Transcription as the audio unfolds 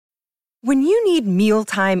When you need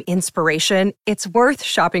mealtime inspiration, it's worth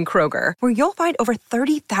shopping Kroger, where you'll find over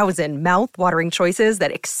 30,000 mouth-watering choices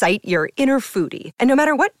that excite your inner foodie. And no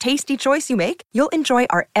matter what tasty choice you make, you'll enjoy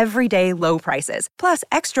our everyday low prices, plus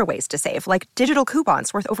extra ways to save, like digital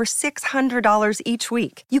coupons worth over $600 each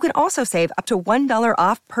week. You can also save up to $1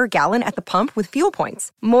 off per gallon at the pump with fuel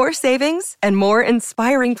points. More savings and more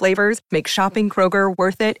inspiring flavors make shopping Kroger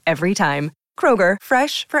worth it every time. Kroger,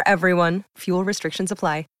 fresh for everyone. Fuel restrictions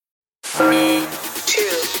apply. 3, 2, 1.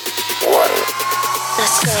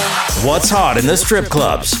 Let's go. What's hot in the strip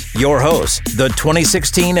clubs? Your hosts, the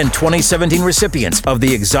 2016 and 2017 recipients of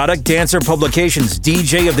the Exotic Dancer Publications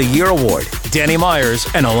DJ of the Year Award, Danny Myers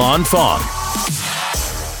and Alon Fong.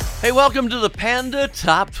 Hey, welcome to the Panda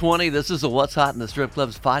Top 20. This is the What's Hot in the Strip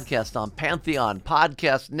Clubs podcast on Pantheon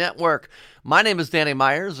Podcast Network. My name is Danny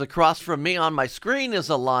Myers. Across from me on my screen is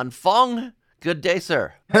Alon Fong. Good day,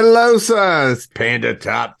 sir. Hello, sir. It's Panda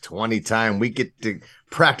Top 20 time. We get to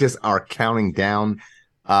practice our counting down.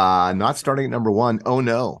 Not starting at number 1. Oh,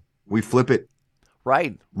 no. We flip it.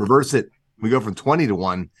 Right. Reverse it. We go from 20 to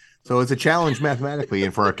 1. So it's a challenge mathematically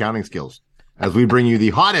and for our counting skills as we bring you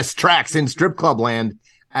the hottest tracks in strip club land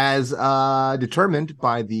as determined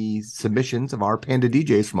by the submissions of our Panda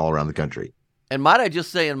DJs from all around the country. And might I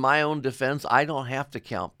just say, in my own defense, I don't have to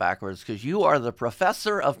count backwards because you are the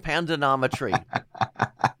professor of pandanometry.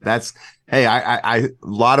 Hey, I a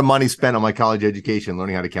lot of money spent on my college education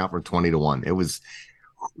learning how to count from 20 to 1. It was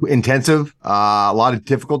intensive, a lot of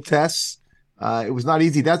difficult tests. It was not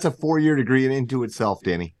easy. That's a 4-year degree into itself,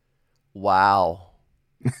 Danny. Wow.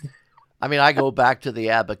 I mean, I go back to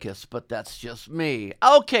the abacus, but that's just me.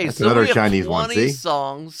 Okay, that's so another we have Chinese 20 one, see?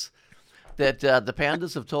 songs that the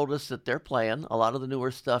Pandas have told us that they're playing. A lot of the newer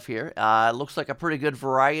stuff here. It looks like a pretty good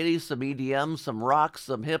variety. Some EDM, some rock,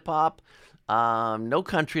 some hip-hop. No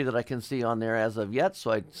country that I can see on there as of yet,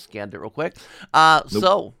 so I scanned it real quick. Nope.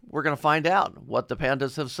 So we're going to find out what the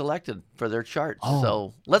Pandas have selected for their chart.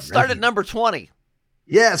 So let's start at number 20.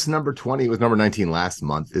 Yes, number 20. It was number 19 last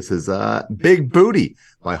month. This is Big Booty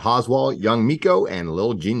by Hoswell, Young Miko, and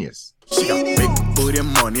Lil Genius. Big booty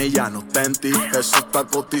and money, ella no tenti. Eso está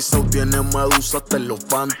cotizado, tiene medusa hasta en los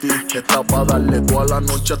panties. Está pa' darle toda la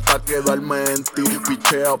noche hasta quedarme en ti.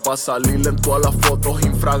 Pichea pa' salir en todas las fotos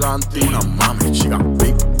infraganti. Una mami, chica,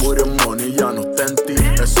 big booty and money, ella no tenti.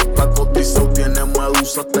 Eso está cotizado, tiene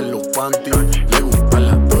medusa hasta en los panties. Le gustan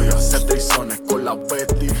las doyas, se trizones con la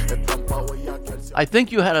Betty. Están pa' bellaquearse. I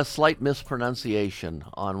think you had a slight mispronunciation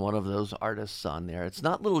on one of those artists on there. It's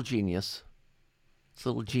not Little Genius. It's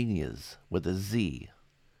Little Genius with a Z.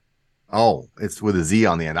 Oh, it's with a Z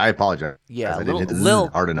on the end. I apologize. Yeah, I didn't hit the Z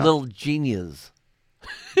hard enough. Little Genius.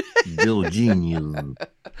 Little Genius.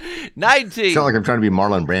 19. Sound like I'm trying to be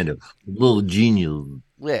Marlon Brando. Little Genius.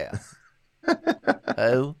 Yeah.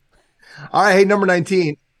 Oh. All right, hey, number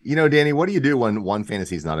 19. You know, Danny, what do you do when one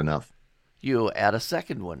fantasy is not enough? You add a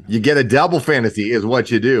second one. You get a double fantasy is what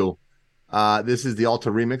you do. This is the Alta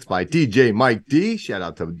remix by DJ Mike D. Shout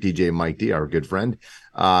out to DJ Mike D, our good friend.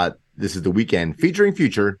 This is The Weeknd featuring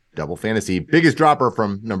Future, Double Fantasy. Biggest dropper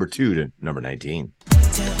from number 2 to number 19.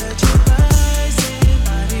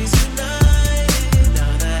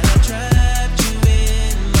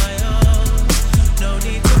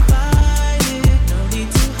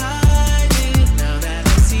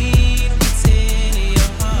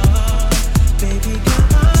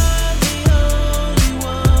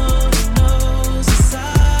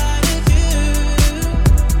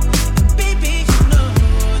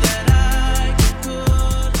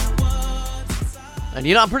 And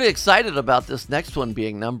you know, I'm pretty excited about this next one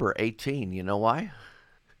being number 18. You know why?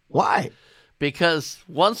 Why? Because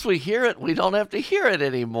once we hear it, we don't have to hear it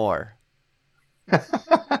anymore.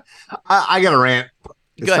 I got a rant.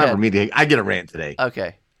 It's Go time ahead. for me to. I get a rant today.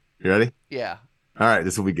 Okay. You ready? Yeah. All right,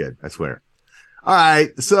 this will be good. I swear. All right,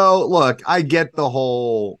 so look, I get the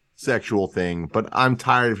whole sexual thing, but I'm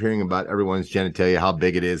tired of hearing about everyone's genitalia, how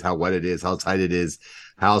big it is, how wet it is, how tight it is,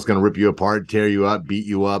 how it's going to rip you apart, tear you up, beat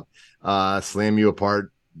you up, slam you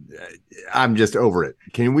apart. I'm just over it.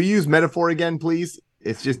 Can we use metaphor again, please?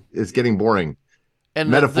 It's getting boring. And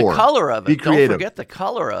Metaphor. the color of Be it. creative. Don't forget the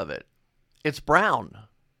color of it. It's brown.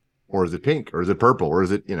 Or is it pink? Or is it purple? Or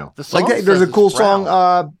is it, The song like there's says a cool it's brown.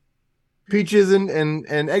 song, Peaches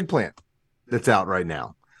and Eggplant, that's out right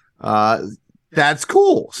now. That's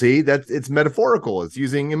cool. See, it's metaphorical. It's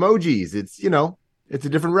using emojis. It's, it's a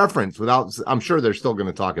different reference without, I'm sure they're still going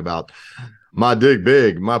to talk about my dick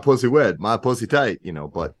big, my pussy wet, my pussy tight,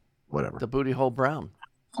 but whatever. The booty hole brown.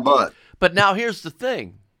 But now here's the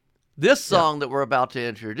thing. This song that we're about to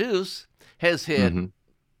introduce has hit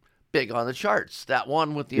big on the charts. That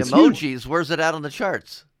one with the It's emojis, huge. where's it at on the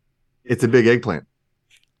charts? It's a big eggplant.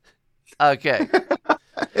 Okay.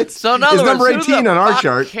 So in other words, number 18 on our fuck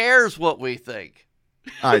chart. Cares what we think?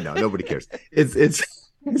 I know nobody cares. It's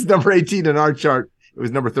number 18 on our chart. It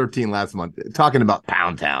was number 13 last month. Talking about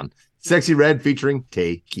Pound Town, Sexy Red featuring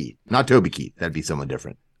Tay Keith, not Toby Keith. That'd be someone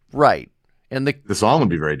different. Right, and the song would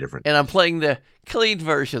be very different. And I'm playing the clean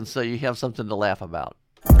version, so you have something to laugh about.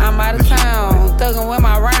 I'm out of town, thuggin' with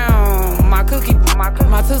my round. My cookie,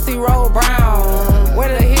 my Tootsie Roll brown.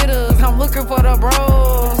 Where the hitters? I'm looking for the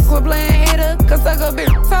bros. Quit playing hitter, cause I got big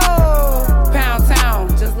toe. Pound Town,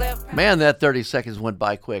 just left. Man, that 30 seconds went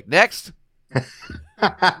by quick. Next.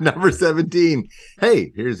 Number 17.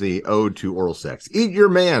 Hey, here's the ode to oral sex. Eat Your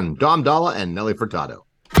Man, Dom Dalla and Nelly Furtado.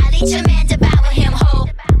 I'll eat your man, devour him whole.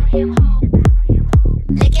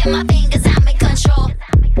 Licking my fingers, I'm in control.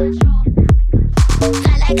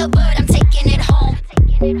 Fly like a bird, I'm taking it home.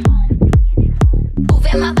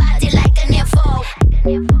 Moving my body like a nympho.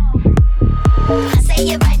 I say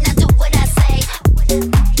it right, now do what I say.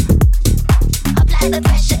 Apply the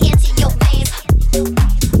pressure into your veins.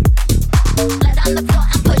 Blood on the floor,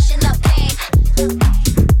 I'm pushing the pain.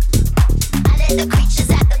 I let the creatures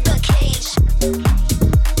out of the cage.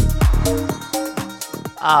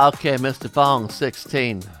 Okay, Mr. Fong,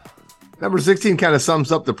 16. Number 16 kind of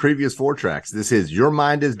sums up the previous 4 tracks. This is Your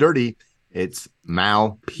Mind is Dirty. It's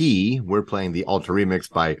Mao P. We're playing the Alter remix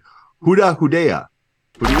by Huda Hudea.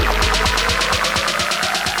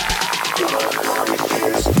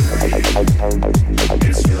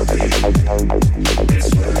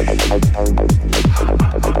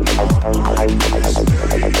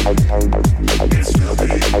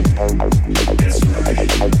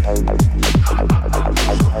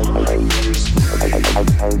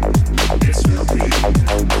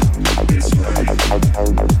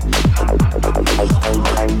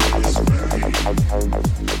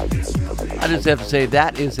 I just have to say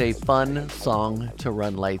that is a fun song to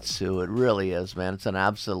run lights to. It really is, man. It's an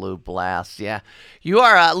absolute blast. Yeah, you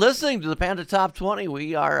are listening to the Panda Top 20.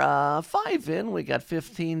 We are 5 in. We got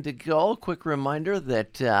 15 to go. Quick reminder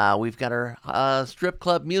that we've got our Strip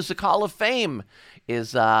Club Music Hall of Fame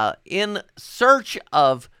is in search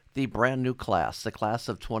of the brand new class, the class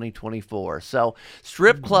of 2024. So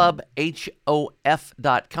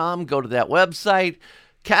stripclubhof.com. Go to that website.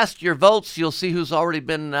 Cast your votes. You'll see who's already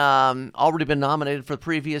been nominated for the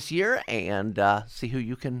previous year, and see who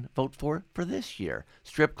you can vote for this year.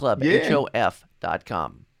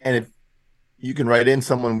 Stripclubhof.com. And if you can write in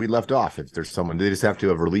someone we left off, if there's someone, they just have to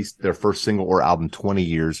have released their first single or album 20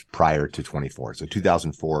 years prior to 24. So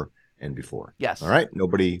 2004 and before. Yes. All right.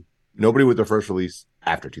 Nobody with their first release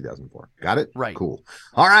after 2004. Got it? Right. Cool.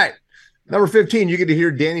 All right. Number 15, you get to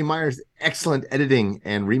hear Danny Meyer's excellent editing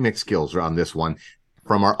and remix skills on this one.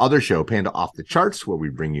 From our other show, Panda Off the Charts, where we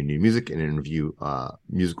bring you new music and interview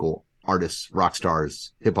musical artists, rock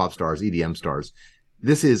stars, hip-hop stars, EDM stars.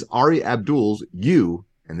 This is Ari Abdul's You,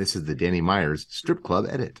 and this is the Danny Meyer's Strip Club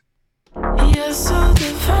edit. You're so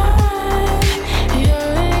divine. You're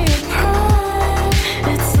in your prime.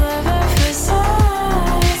 It's love at first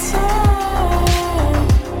sight.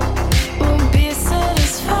 Won't be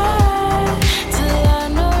satisfied till I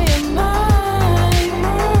know you're mine.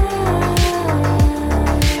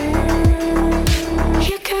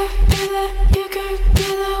 You could be the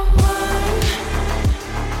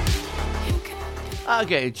one.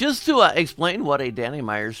 Okay, just to explain what a Danny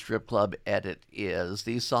Meyer's Strip Club edit is,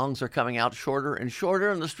 these songs are coming out shorter and shorter,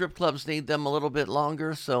 and the strip clubs need them a little bit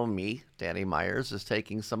longer, so me, Danny Meyers, is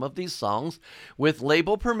taking some of these songs with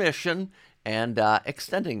label permission and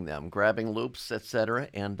extending them, grabbing loops, etc.,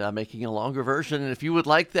 and making a longer version. And if you would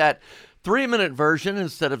like that 3-minute version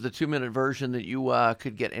instead of the 2-minute version that you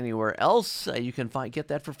could get anywhere else, you can get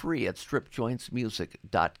that for free at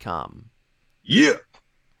stripjointsmusic.com. Yeah.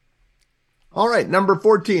 All right, number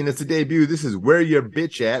 14. It's a debut. This is Where Your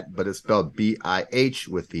Bitch At, but it's spelled B-I-H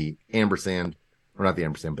with the ampersand, or not the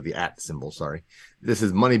ampersand, but the at symbol, sorry. This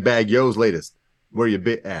is Moneybagg Yo's latest, Where Your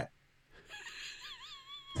Bit At.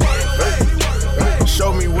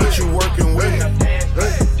 Show me what you working with.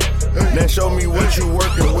 Now show me what you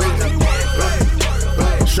working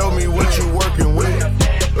with. Show me what you working with.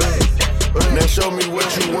 Now show me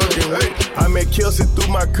what you working with. I met Kelsey through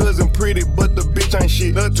my cousin Pretty, but the bitch ain't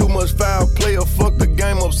shit. Not too much foul player, fuck the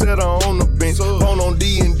game, upset her on the bench. Phone on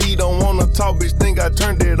D&D, don't wanna talk, bitch, think I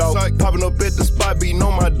turned it off. Popping up at the spot, beating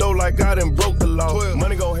on my door like I done broke the law.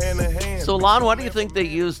 Money go hand in hand. So, Lon, why do you think they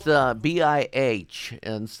used B-I-H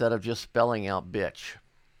instead of just spelling out bitch?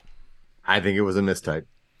 I think it was a mistype.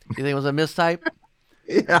 You think it was a mistype?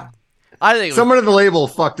 Yeah. I think someone at the label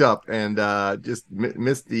fucked up and just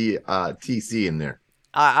missed the TC in there.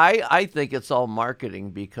 I think it's all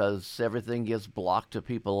marketing because everything gets blocked to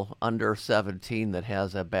people under 17 that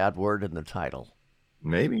has a bad word in the title.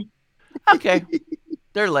 Maybe. Okay.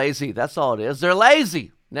 They're lazy. That's all it is. They're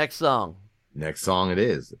lazy. Next song. Next song it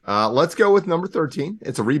is. Let's go with number 13.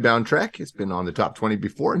 It's a rebound track. It's been on the top 20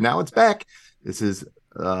 before, and now it's back. This is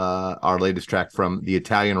our latest track from the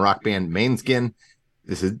Italian rock band Maneskin.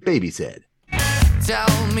 This is Baby Said.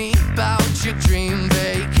 Tell me about your dream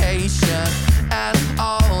vacation and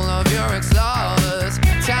all of your ex-lovers.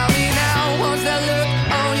 Tell me now, what's that look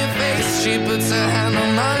on your face? She puts her hand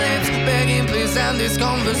on my lips, begging please end this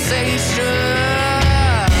conversation.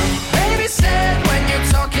 Baby said, when you're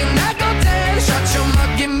talking, I go dead. Shut your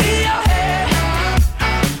mouth, give me your head.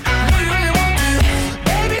 What do you really want to?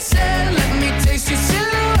 Baby said, let me taste your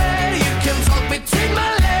silhouette. You can talk between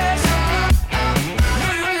my legs.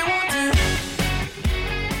 What do you really want to?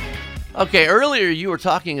 Okay, earlier you were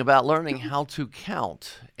talking about learning how to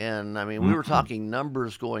count. And, I mean, we were talking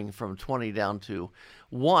numbers going from 20 down to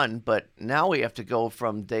 1, but now we have to go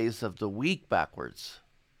from days of the week backwards.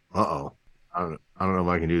 Uh-oh. I don't know if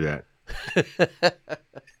I can do that.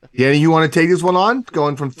 Danny, you want to take this one on?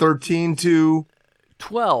 Going from 13 to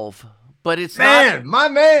 12, but it's man, my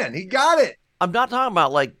man, he got it. I'm not talking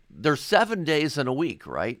about like there's 7 days in a week,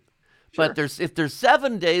 right? Sure. But if there's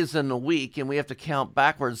 7 days in a week and we have to count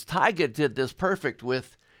backwards, Tyga did this perfect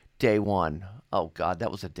with day 1. Oh God,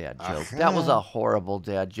 that was a dad joke. That was a horrible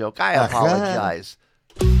dad joke. I apologize.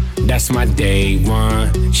 That's my day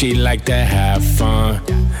one. She like to have fun.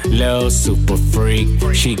 Little super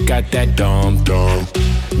freak. She got that dum dum.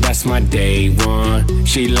 That's my day one.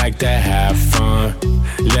 She like to have fun.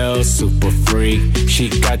 Little super freak. She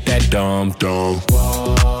got that dum dum.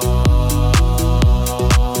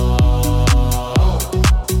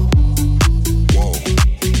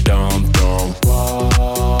 Dum dum.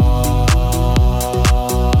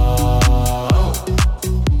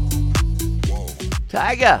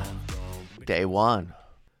 Tyga, day 1.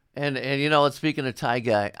 And you know, speaking of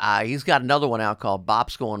Tyga, he's got another one out called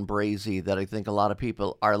Bop's Going Brazy that I think a lot of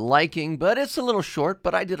people are liking, but it's a little short,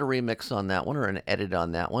 but I did a remix on that one or an edit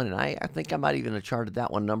on that one, and I think I might even have charted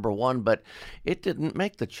that one number 1, but it didn't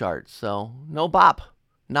make the chart, so no Bop.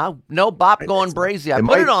 No Bop Going Brazy. I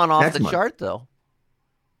put it on off the chart, though.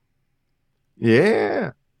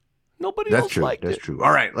 Yeah. Nobody That's else true. liked That's it. true.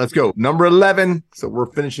 All right, let's go. Number 11. So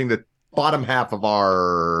we're finishing the bottom half of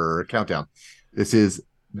our countdown. This is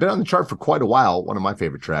been on the chart for quite a while. One of my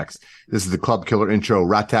favorite tracks. This is the Club Killer intro,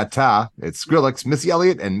 Ratata. It's Skrillex, Missy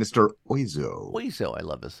Elliott, and Mr. Oizo. Oizo, I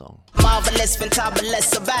love this song. Marvelous,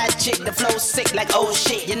 fantabulous, a bad chick. The flow sick like oh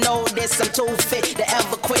shit. You know this, I'm too fit to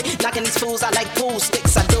ever quit. Knocking these fools out like pool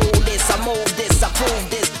sticks. I do this, I move this, I prove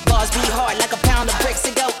this. Bars be hard like a pound of bricks.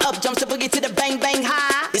 And go up, jumps the boogie to the bang bang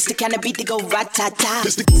high. It's the kind of beat to go ratata.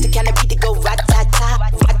 It's the kind of beat to go ratata.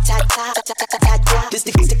 Ratata. This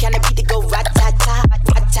the kind of beat to go ratata.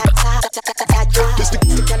 This the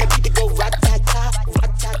kind of beat to go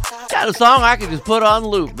ratata. Got a song I can just put on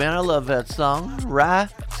loop, man. I love that song.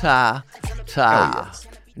 Ra-ta-ta. Yes.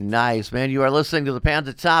 Nice, man. You are listening to the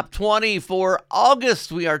Panda Top 20 for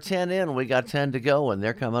August. We are 10 in. We got 10 to go, and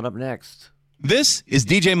they're coming up next. This is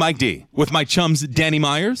DJ Mike D with my chums Danny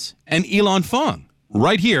Myers and Elon Fong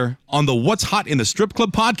right here on the What's Hot in the Strip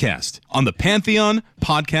Club podcast on the Pantheon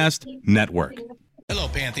Podcast Network. Hello,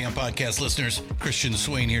 Pantheon Podcast listeners. Christian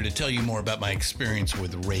Swain here to tell you more about my experience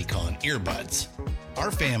with Raycon earbuds.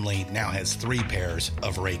 Our family now has 3 pairs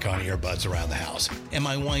of Raycon earbuds around the house, and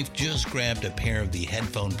my wife just grabbed a pair of the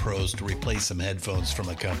Headphone Pros to replace some headphones from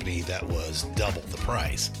a company that was double the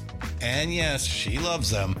price. And yes, she loves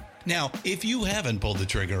them. Now, if you haven't pulled the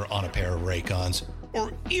trigger on a pair of Raycons,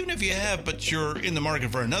 or even if you have but you're in the market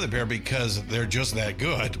for another pair because they're just that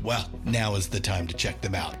good, well, now is the time to check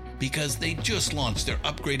them out, because they just launched their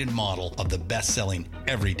upgraded model of the best-selling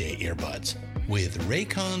everyday earbuds. With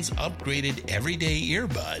Raycon's upgraded everyday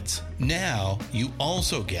earbuds, now you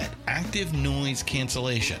also get active noise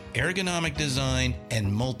cancellation, ergonomic design,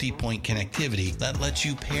 and multi-point connectivity that lets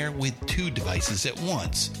you pair with 2 devices at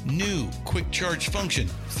once. New quick charge function,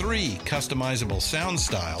 3 customizable sound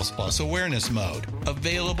styles, plus awareness mode.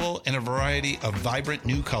 Available in a variety of vibrant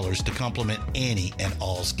new colors to complement any and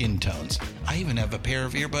all skin tones. I even have a pair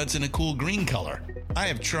of earbuds in a cool green color. I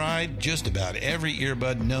have tried just about every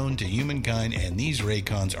earbud known to humankind, and these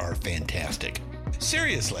Raycons are fantastic.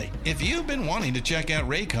 Seriously, if you've been wanting to check out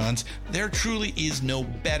Raycons, there truly is no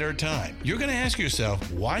better time. You're going to ask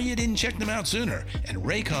yourself why you didn't check them out sooner, and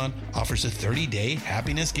Raycon offers a 30-day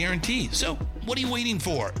happiness guarantee. So what are you waiting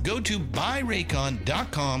for? Go to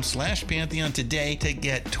buyraycon.com/Pantheon today to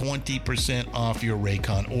get 20% off your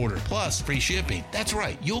Raycon order, plus free shipping. That's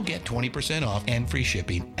right, you'll get 20% off and free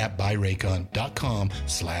shipping at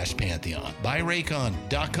buyraycon.com/Pantheon.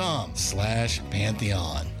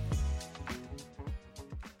 buyraycon.com/Pantheon.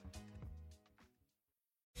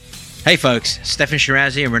 Hey folks, Stefan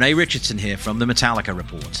Shirazi and Renee Richardson here from the Metallica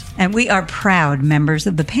Report. And we are proud members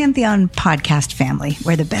of the Pantheon podcast family,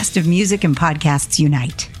 where the best of music and podcasts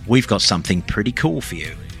unite. We've got something pretty cool for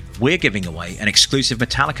you. We're giving away an exclusive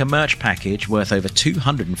Metallica merch package worth over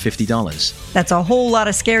 $250. That's a whole lot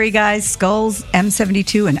of Scary Guys, skulls,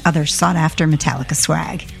 M72, and other sought-after Metallica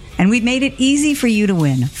swag. And we've made it easy for you to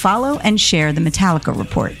win. Follow and share the Metallica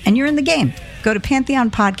Report, and you're in the game. Go to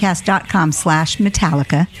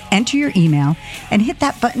pantheonpodcast.com/Metallica, enter your email, and hit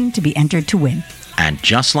that button to be entered to win. And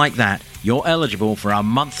just like that, you're eligible for our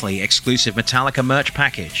monthly exclusive Metallica merch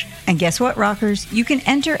package. And guess what, rockers? You can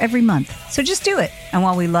enter every month, so just do it. And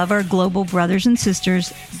while we love our global brothers and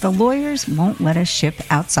sisters, the lawyers won't let us ship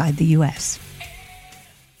outside the U.S.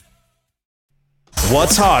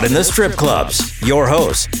 What's hot in the strip clubs? Your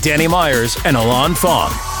hosts, Danny Myers and Alon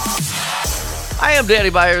Fong. I am Danny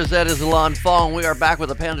Myers. That is Alon Fong. We are back with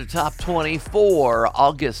the Panda Top 20 for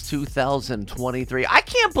August 2023. I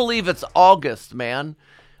can't believe it's August, man.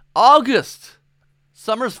 August.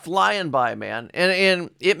 Summer's flying by, man. And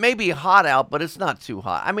it may be hot out, but it's not too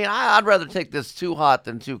hot. I mean, I'd rather take this too hot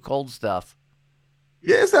than too cold stuff.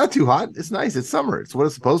 Yeah, it's not too hot. It's nice. It's summer. It's what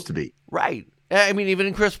it's supposed to be. Right. I mean,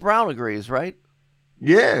 even Chris Brown agrees, right?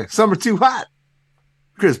 Yeah, summer too hot.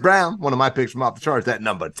 Chris Brown, one of my picks from off the charts, at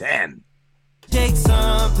number 10. Take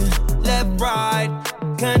something, left, right,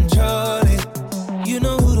 control it. You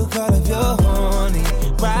know who to call if you're horny.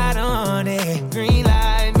 Right on it, green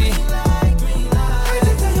light me.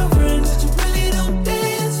 Crazy, tell your friends that you really don't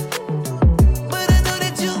dance, but I know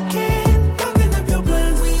that you can. Fucking up your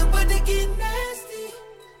plans when you're about to get nasty.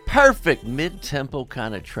 Perfect mid-tempo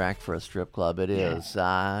kind of track for a strip club. It is.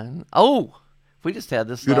 We just had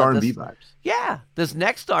this. Good R&B vibes. Yeah. This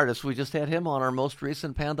next artist, we just had him on our most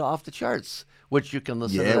recent Panda Off the Charts, which you can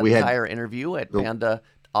listen to the entire interview at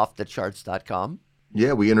pandaoffthecharts.com.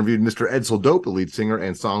 Yeah, we interviewed Mr. Edsel Dope, the lead singer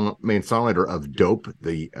and main songwriter of Dope,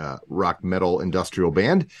 the rock metal industrial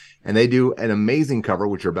band. And they do an amazing cover,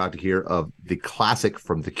 which you're about to hear, of the classic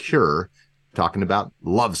from The Cure, talking about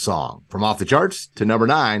Love Song. From Off the Charts to number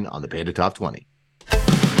 9 on the Panda Top 20.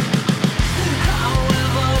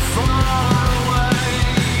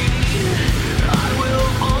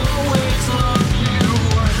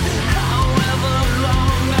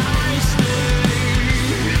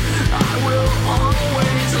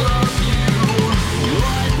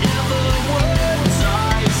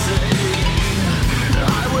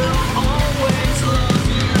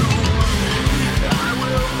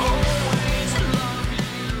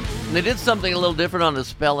 They did something a little different on the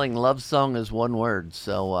spelling. Love Song is one word.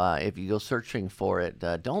 So if you go searching for it,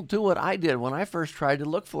 don't do what I did when I first tried to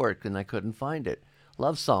look for it and I couldn't find it.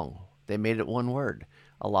 Love Song. They made it one word.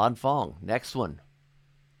 Alon Fong. Next one.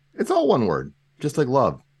 It's all one word, just like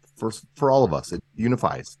love. For all of us, it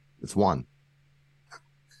unifies. It's one.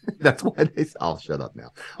 That's why I'll shut up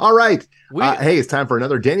now. All right. Hey, it's time for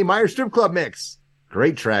another Danny Myers Strip Club mix.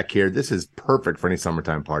 Great track here. This is perfect for any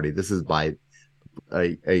summertime party. This is by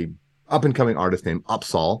a up-and-coming artist named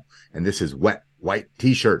Upsall, and this is Wet White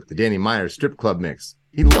T-Shirt, the Danny Myers Strip Club mix.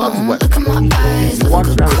 He loves wet T-shirts. He walks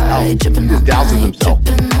around his house, he just douses himself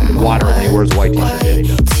in water, and he wears a white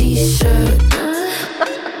T-shirt.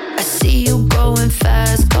 I see you going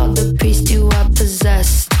fast, call the priest you are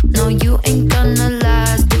possessed. No, you ain't gonna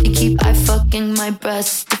last if you keep eye fucking my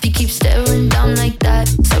breast. If you keep staring down like that,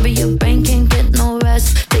 sorry your brain can't get no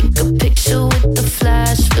rest. Take a picture with the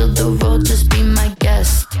flash, fill the road, just be my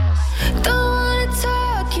guest. Don't wanna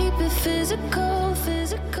talk, keep it physical.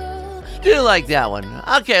 Do like that one.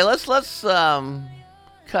 Okay, let's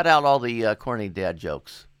cut out all the corny dad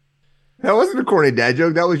jokes. That wasn't a corny dad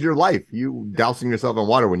joke. That was your life. You dousing yourself in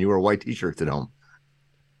water when you wore white T-shirts at home.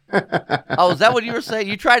 Oh, is that what you were saying?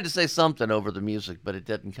 You tried to say something over the music, but it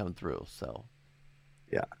didn't come through. So,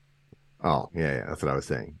 yeah. Oh, yeah. That's what I was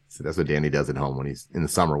saying. So that's what Danny does at home when he's in the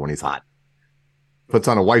summer when he's hot. Puts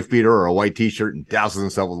on a wife beater or a white T-shirt and douses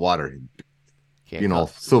himself with water.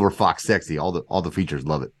 Silver Fox sexy. All the features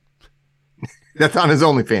love it. That's on his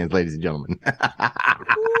OnlyFans, ladies and gentlemen.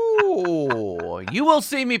 Ooh, you will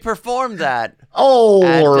see me perform that.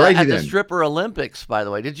 Oh, righty at the then. Stripper Olympics, by the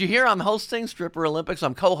way. Did you hear I'm hosting Stripper Olympics?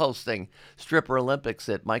 I'm co-hosting Stripper Olympics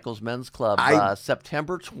at Michael's Men's Club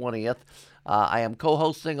September 20th. I am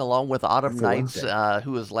co-hosting along with Autumn Nights,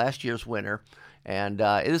 who was last year's winner. And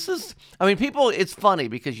this is, I mean, people, it's funny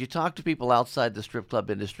because you talk to people outside the strip club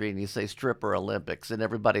industry and you say Stripper Olympics and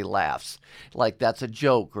everybody laughs like that's a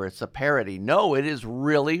joke or it's a parody. No, it is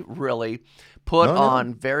really, really put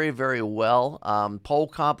on very, very well. Pole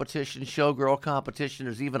competition, showgirl competition.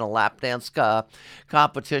 There's even a lap dance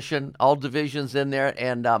competition. All divisions in there,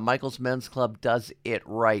 and Michael's Men's Club does it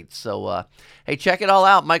right. So, hey, check it all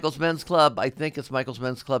out. Michael's Men's Club. I think it's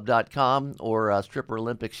michaelsmensclub.com or Stripper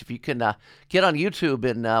Olympics. If you can get on YouTube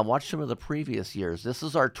and watch some of the previous years. This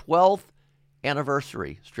is our 12th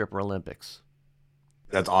anniversary Stripper Olympics.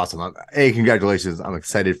 That's awesome. Hey, congratulations. I'm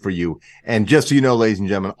excited for you. And just so you know, ladies and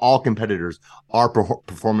gentlemen, all competitors are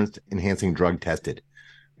performance-enhancing drug tested.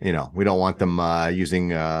 You know, we don't want them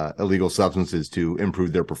using illegal substances to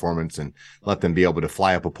improve their performance and let them be able to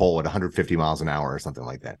fly up a pole at 150 miles an hour or something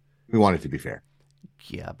like that. We want it to be fair.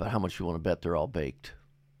 Yeah, but how much you want to bet they're all baked?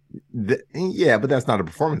 Yeah, but that's not a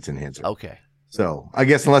performance enhancer. Okay. So I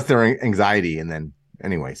guess unless they're anxiety, and then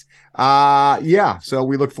anyways, yeah. So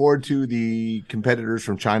we look forward to the competitors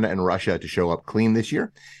from China and Russia to show up clean this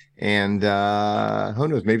year. And who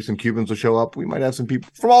knows, maybe some Cubans will show up. We might have some people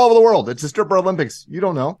from all over the world. It's the Stripper Olympics. You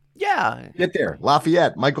don't know. Yeah. Get there.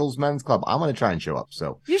 Lafayette, Michael's Men's Club. I'm going to try and show up.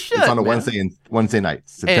 So you should. It's on a man. Wednesday night,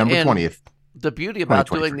 September 20th. The beauty about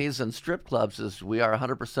doing these in strip clubs is we are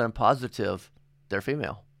 100% positive they're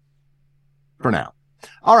female. For now.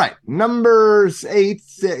 All right. Numbers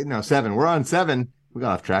 7. We're on 7. We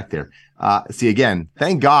got off track there. See, again,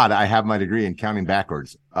 thank God I have my degree in counting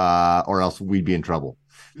backwards, or else we'd be in trouble.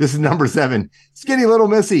 This is number 7. Skinny Little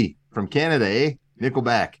Missy from Canada, eh?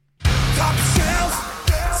 Nickelback. Top shelves,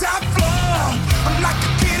 top floor. I'm like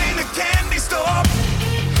a kid in a candy store.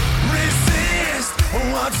 Resist,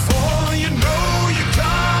 what for? You know you're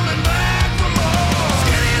coming back for more.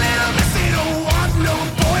 Skinny little missy don't want no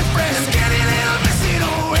boyfriend. Skinny little missy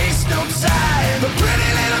don't waste no time. The pretty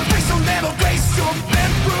little face will never grace your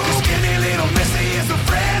bedroom. Skinny little missy is a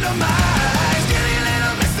friend of mine. Skinny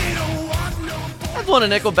little missy don't want no boyfriend. That's one of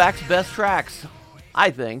Nickelback's best tracks,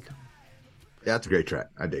 I think. Yeah, that's a great track.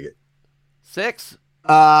 I dig it. 6.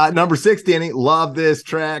 Number 6, Danny. Love this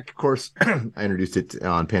track. Of course, I introduced it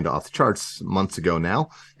on Panda Off the Charts months ago now,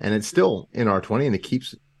 and it's still in our 20, and it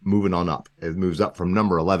keeps moving on up. It moves up from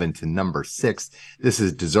number 11 to number 6. This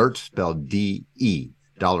is Dessert, spelled D-E,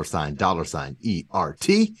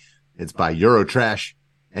 $E-R-T. It's by Eurotrash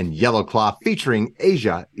and Yellow Claw featuring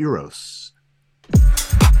Asia Eros. That's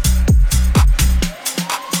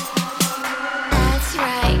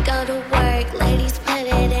right, go to work, ladies, put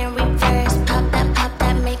it in reverse. Pop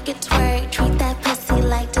that, make it twerk. Treat that pussy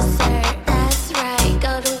like dessert. That's right,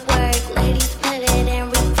 go to work, ladies, put it in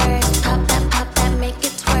reverse. Pop that, make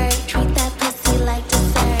it twerk. Treat that pussy like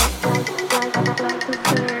dessert.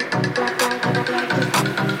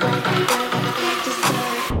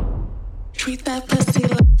 Treat that pussy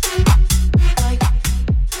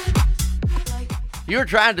You were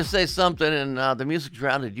trying to say something, and the music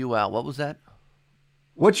drowned you out. What was that?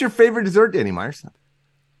 What's your favorite dessert, Danny Myers?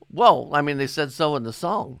 Well, I mean, they said so in the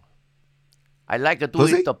song. I like it to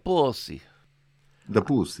eat the pussy. The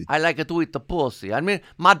pussy. I like it to eat the pussy. I mean,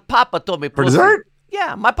 my papa told me For pussy. dessert?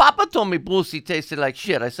 Yeah, my papa told me pussy tasted like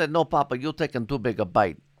shit. I said, no, Papa, you're taking too big a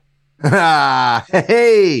bite.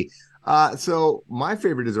 Hey! So my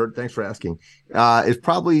favorite dessert, thanks for asking, is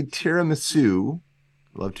probably tiramisu.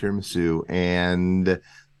 Love tiramisu, and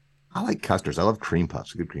I like custards. I love cream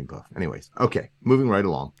puffs. A good cream puff. Anyways, okay, moving right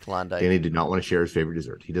along. Klondike. Danny did not want to share his favorite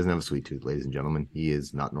dessert. He doesn't have a sweet tooth, ladies and gentlemen. He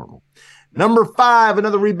is not normal. Number 5,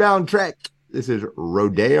 another rebound track. This is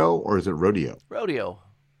Rodeo, or is it Rodeo? Rodeo.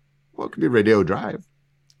 Well, it could be Rodeo Drive.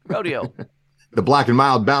 Rodeo. The Black and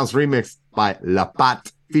Mild Bounce remix by La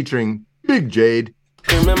Pat featuring Big Jade.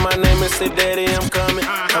 Remember my name and say, Daddy, I'm coming.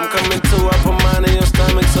 I'm coming to up a mine in your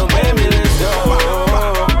stomach, so baby, let's go.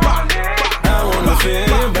 I wanna feel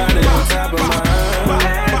your body on top of mine.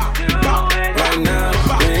 Right now,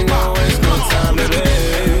 we ain't gonna waste no time, baby.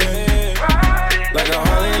 Like a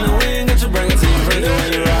Harley in the wind, got you bring it to your friends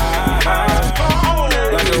when you ride.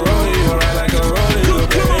 Like a rodeo, right? Like a rodeo,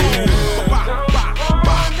 baby.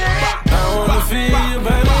 I wanna feel your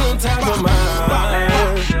body on top of mine.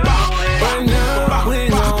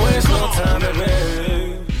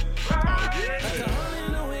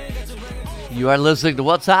 You are listening to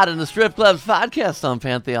What's Hot in the Strip Clubs podcast on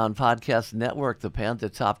Pantheon Podcast Network, the Panda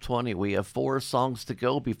Top 20. We have 4 songs to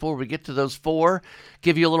go. Before we get to those 4,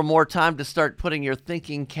 give you a little more time to start putting your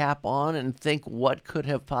thinking cap on and think what could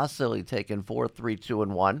have possibly taken 4, 3, 2,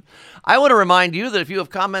 and 1. I want to remind you that if you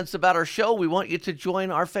have comments about our show, we want you to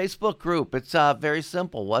join our Facebook group. It's very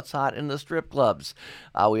simple, What's Hot in the Strip Clubs.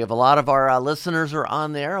 We have a lot of our listeners are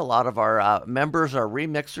on there. A lot of our members are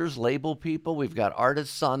remixers, label people. We've got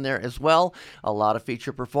artists on there as well. A lot of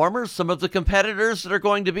feature performers. Some of the competitors that are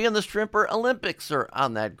going to be in the Stripper Olympics are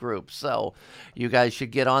on that group. So you guys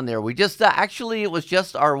should get on there. We just actually, it was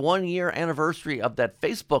just our 1-year anniversary of that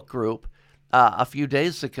Facebook group a few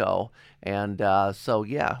days ago. And so,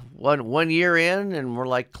 yeah, one year in, and we're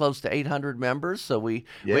like close to 800 members. So we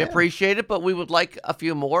appreciate it, but we would like a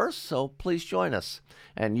few more. So please join us.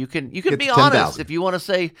 And you can be honest. If you want to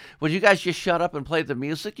say, would you guys just shut up and play the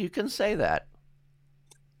music? You can say that.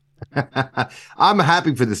 I'm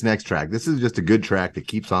happy for this next track. This is just a good track that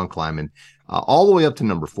keeps on climbing all the way up to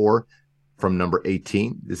number 4 from number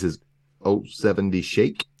 18. This is 070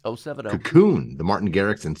 Shake. 070. Cocoon, the Martin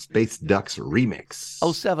Garrix and Space Ducks remix.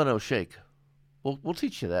 070 Shake. We'll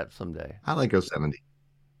teach you that someday. I like 070.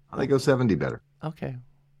 I like 070 better. Okay.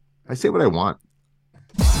 I say what I want.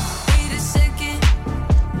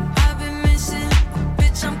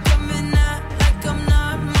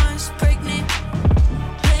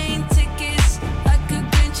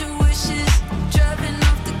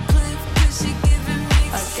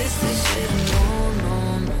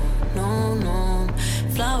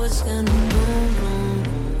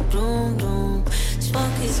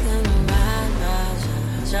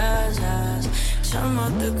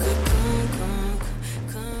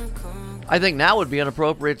 I think now would be an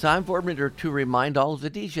appropriate time for me to remind all of the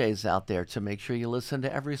DJs out there to make sure you listen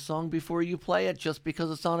to every song before you play it. Just because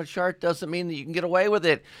it's on a chart doesn't mean that you can get away with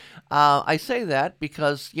it. I say that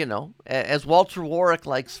because, you know, as Walter Warwick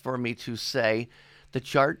likes for me to say, the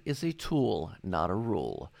chart is a tool, not a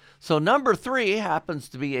rule. So number 3 happens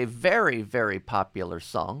to be a very, very popular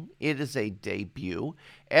song. It is a debut.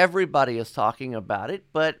 Everybody is talking about it,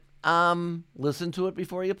 but listen to it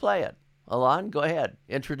before you play it. Alon, go ahead.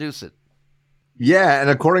 Introduce it. Yeah, and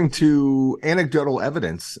according to anecdotal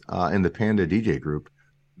evidence in the Panda DJ group,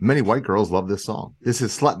 many white girls love this song. This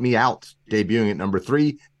is Slut Me Out, debuting at number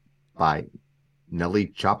 3 by Nile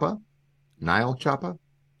Choppa.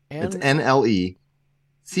 It's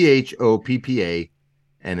NLECHOPPA,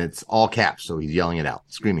 and it's all caps, so he's yelling it out,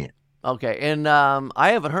 screaming it. Okay, and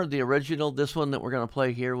I haven't heard the original. This one that we're going to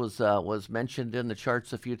play here was mentioned in the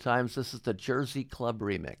charts a few times. This is the Jersey Club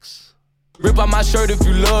remix. Rip out my shirt if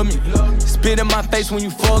you love me. Spit in my face when you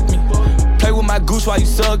fuck me. Play with my goose while you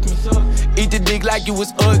suck me. Eat the dick like you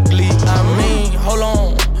was ugly. I mean, hold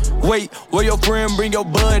on. Wait, where your friend bring your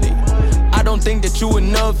buddy? I don't think that you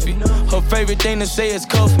enoughy. Her favorite thing to say is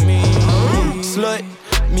cuff me. Slut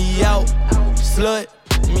me out. Slut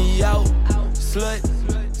me out. Slut.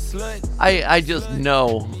 I just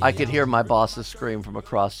know I could hear my bosses scream from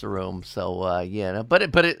across the room. So yeah, but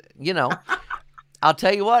it you know. I'll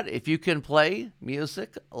tell you what, if you can play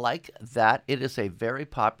music like that, it is a very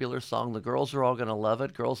popular song. The girls are all going to love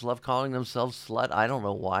it. Girls love calling themselves slut. I don't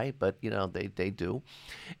know why, but, you know, they do.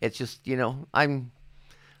 It's just, you know, I'm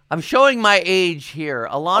showing my age here.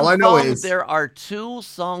 Alon, all I know is there are 2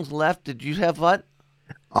 songs left. Did you have what?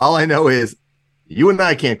 All I know is you and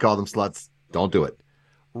I can't call them sluts. Don't do it.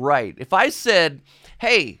 Right. If I said,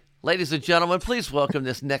 hey, ladies and gentlemen, please welcome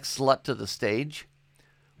this next slut to the stage,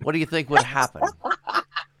 what do you think would happen?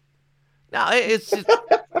 Now, it's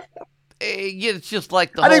just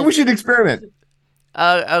like the I think we should experiment.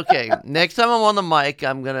 Okay, next time I'm on the mic,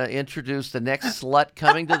 I'm going to introduce the next slut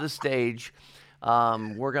coming to the stage.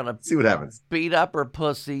 We're going to see what happens. Beat up her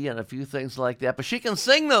pussy and a few things like that. But she can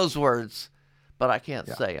sing those words, but I can't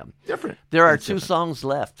say them. Different. There are 2 songs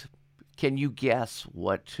left. Can you guess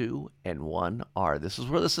what 2 and 1 are? This is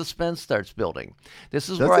where the suspense starts building. This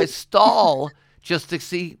is where I stall just to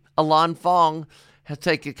see Alon Fong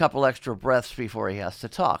take a couple extra breaths before he has to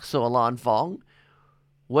talk. So, Alon Fong,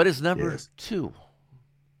 what is number 2?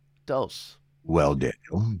 Dos. Well,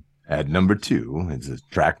 Daniel, at number 2 is a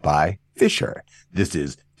track by Fisher. This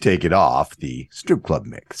is Take It Off, the Strip Club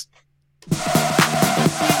mix.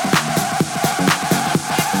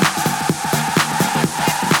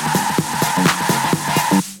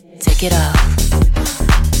 Take it off.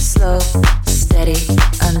 Slow, steady,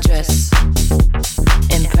 undress.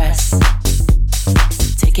 Impress.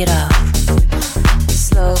 Take it off.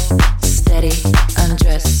 Slow, steady,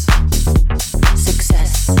 undress.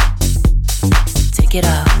 Success. Take it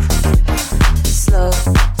off. Slow,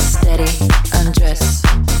 steady, undress.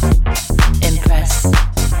 Impress.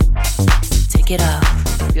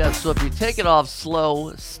 So if you take it off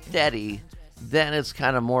slow, steady, then it's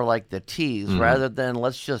kind of more like the tease rather than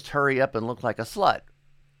let's just hurry up and look like a slut.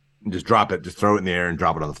 Just drop it. Just throw it in the air and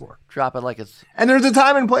drop it on the floor. Drop it like it's... And there's a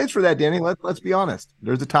time and place for that, Danny. Let's be honest.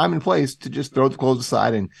 There's a time and place to just throw the clothes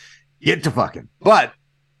aside and get to fucking. But...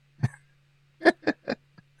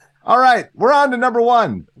 All right, we're on to number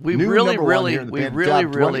one. We really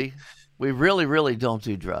don't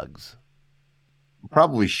do drugs.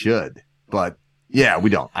 Probably should, but yeah,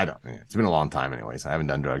 we don't. I don't. It's been a long time anyways. I haven't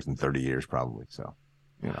done drugs in 30 years probably. So,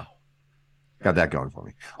 got that going for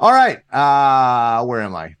me. All right. Where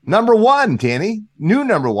am I? Number one, Danny. New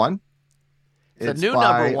number one. It's a new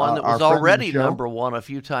number one that was already number one a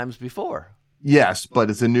few times before. Yes,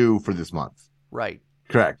 but it's a new for this month. Right.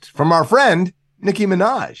 Correct. From our friend, Nicki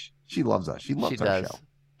Minaj. She loves us. She loves our show.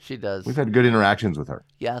 She does. We've had good interactions with her.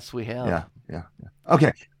 Yes, we have. Yeah.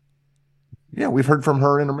 Okay. Yeah, we've heard from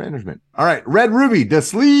her in her management. All right. Red Ruby, the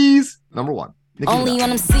sleaze, number one. Nicki Only Minaj. on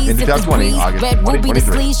them sleeves if it's 20, breeze. August Red Ruby, the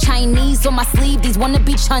 2023. sleeves, Chinese on my sleeve. These wanna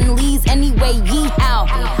be Chun-Li's anyway, yeehaw.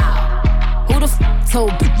 Who the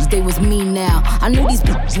told bitches they was me now? I knew these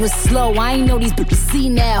bitches was slow. I ain't know these bitches see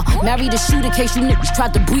now. Married a shooter case you niggas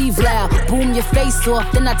tried to breathe loud. Boom your face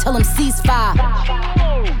off, then I tell them ceasefire.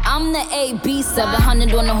 I'm the AB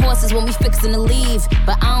 700 on the horses when we fixin' to leave.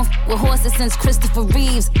 But I don't f with horses since Christopher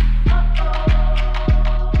Reeves.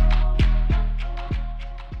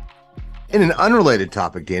 In an unrelated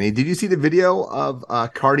topic, Danny, did you see the video of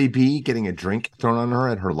Cardi B getting a drink thrown on her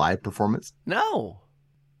at her live performance? No.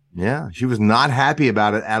 Yeah, she was not happy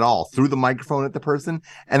about it at all. Threw the microphone at the person.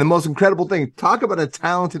 And the most incredible thing, talk about a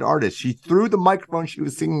talented artist. She threw the microphone she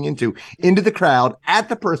was singing into the crowd at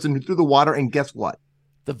the person who threw the water. And guess what?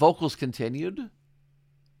 The vocals continued?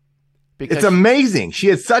 It's amazing. She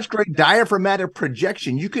had such great diaphragmatic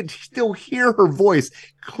projection. You could still hear her voice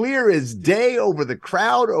clear as day over the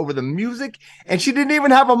crowd, over the music. And she didn't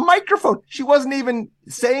even have a microphone. She wasn't even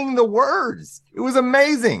saying the words. It was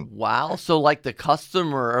amazing. Wow. So like the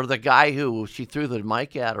customer or the guy who she threw the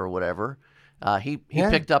mic at or whatever, he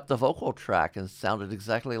picked up the vocal track and sounded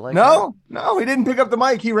exactly like her. No, he didn't pick up the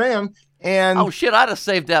mic. He ran. And oh, shit. I'd have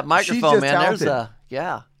saved that microphone, man. Talented.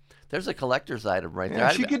 There's a collector's item right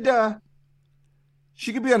Yeah, there.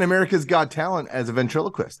 She could be on America's Got Talent as a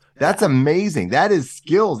ventriloquist. That's amazing. That is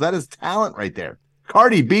skills. That is talent right there.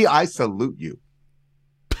 Cardi B, I salute you.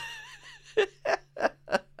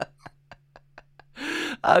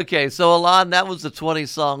 Okay, so Alon, that was the 20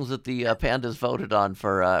 songs that the Pandas voted on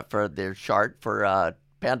for their chart for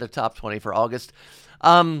Panda Top 20 for August.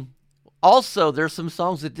 Also, there's some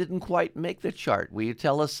songs that didn't quite make the chart. Will you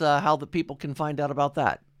tell us how the people can find out about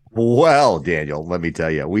that? Well, Daniel, let me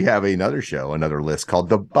tell you, we have another show, list called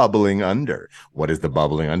The Bubbling Under. What is The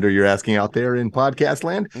Bubbling Under, you're asking out there in podcast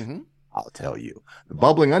land? Mm-hmm. I'll tell you. The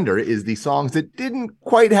Bubbling Under is the songs that didn't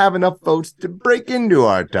quite have enough votes to break into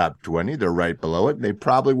our top 20. They're right below it. They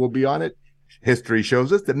probably will be on it. History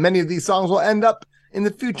shows us that many of these songs will end up in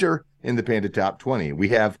the future in the Panda Top 20. We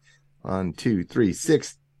have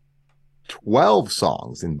 12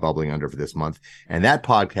 songs in Bubbling Under for this month, and that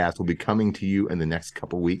podcast will be coming to you in the next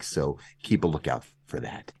couple weeks, so keep a lookout for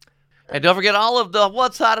that. And don't forget all of the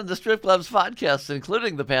What's Hot in the Strip Clubs podcasts,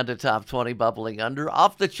 including the Panda Top 20 Bubbling Under,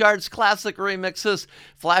 Off the Charts classic remixes,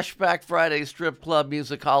 Flashback Friday Strip Club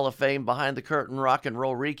Music Hall of Fame, Behind the Curtain Rock and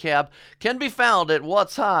Roll Recap, can be found at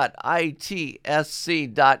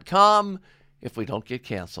what'shotitsc.com if we don't get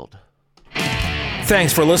canceled.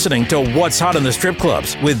 Thanks for listening to What's Hot in the Strip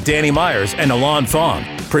Clubs with Danny Myers and Alon Fong,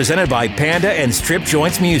 presented by Panda and Strip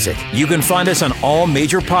Joints Music. You can find us on all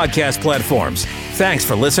major podcast platforms. Thanks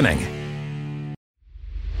for listening.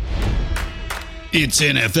 It's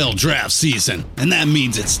NFL draft season, and that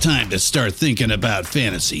means it's time to start thinking about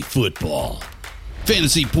fantasy football.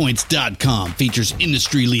 FantasyPoints.com features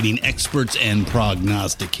industry-leading experts and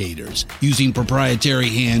prognosticators using proprietary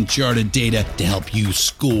hand-charted data to help you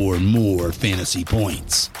score more fantasy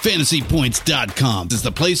points. FantasyPoints.com is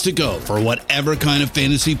the place to go for whatever kind of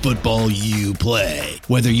fantasy football you play.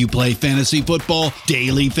 Whether you play fantasy football,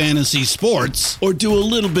 daily fantasy sports, or do a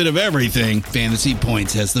little bit of everything, Fantasy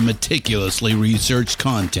Points has the meticulously researched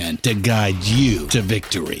content to guide you to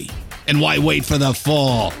victory. And why wait for the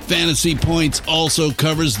fall? Fantasy Points also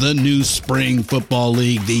covers the new spring football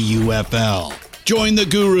league, the UFL. Join the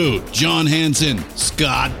guru, John Hansen,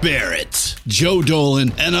 Scott Barrett. Joe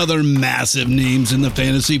Dolan, and other massive names in the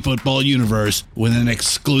fantasy football universe with an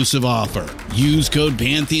exclusive offer. Use code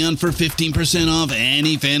Pantheon for 15% off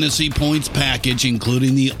any Fantasy Points package,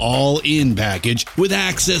 including the all-in package with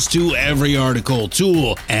access to every article,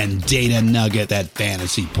 tool, and data nugget that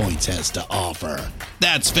Fantasy Points has to offer.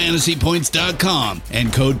 That's fantasypoints.com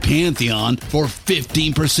and code Pantheon for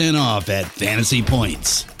 15% off at Fantasy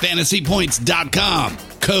Points. Fantasypoints.com,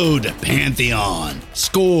 code Pantheon.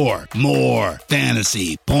 Score more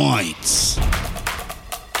fantasy points.